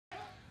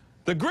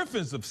The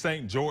Griffins of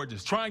St. George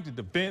is trying to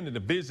defend the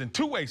Division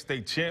II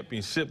state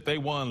championship they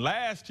won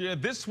last year.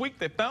 This week,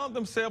 they found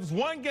themselves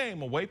one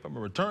game away from a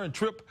return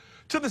trip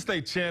to the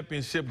state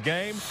championship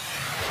game.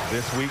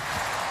 This week,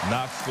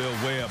 Knoxville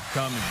Webb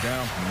coming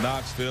down from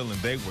Knoxville, and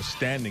they were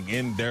standing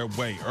in their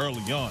way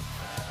early on.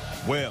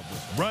 Webb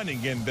was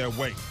running in their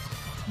way.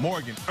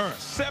 Morgan earned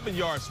 7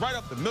 yards right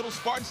up the middle.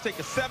 Spartans take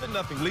a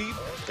 7-0 lead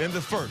in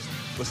the first.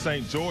 But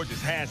St.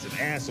 George's has an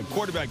answer.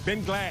 Quarterback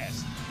Ben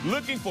Glass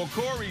looking for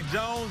Corey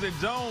Jones, and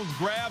Jones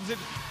grabs it.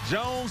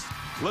 Jones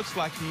looks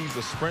like he's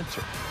a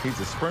sprinter. He's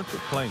a sprinter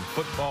playing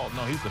football.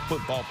 No, he's a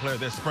football player.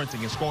 They're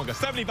sprinting and scoring a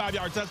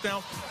 75-yard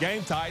touchdown.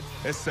 Game tied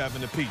at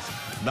 7 apiece.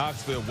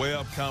 Knoxville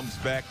Webb comes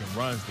back and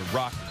runs the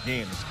rock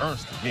again. It's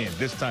Ernst again,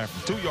 this time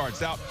from 2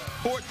 yards out.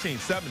 14-7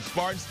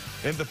 Spartans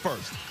in the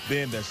first.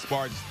 Then the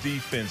Spartans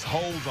defense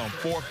holds on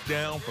 4th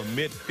down from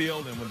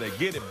midfield, and when they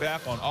get it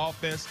back on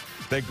offense,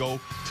 they go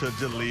to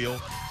Jaleel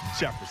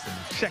Jefferson.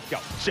 Check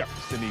out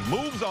Jefferson. He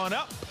moves on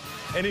up,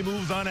 and he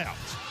moves on out.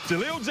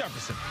 Jaleel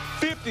Jefferson,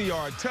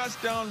 50-yard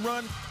touchdown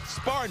run.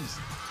 Spartans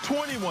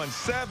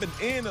 21-7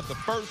 end of the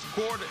first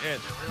quarter,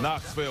 and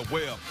Knoxville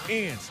Webb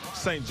ends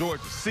St.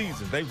 George's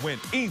season. They win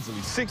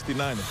easily,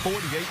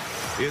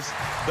 69-48 is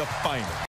the final.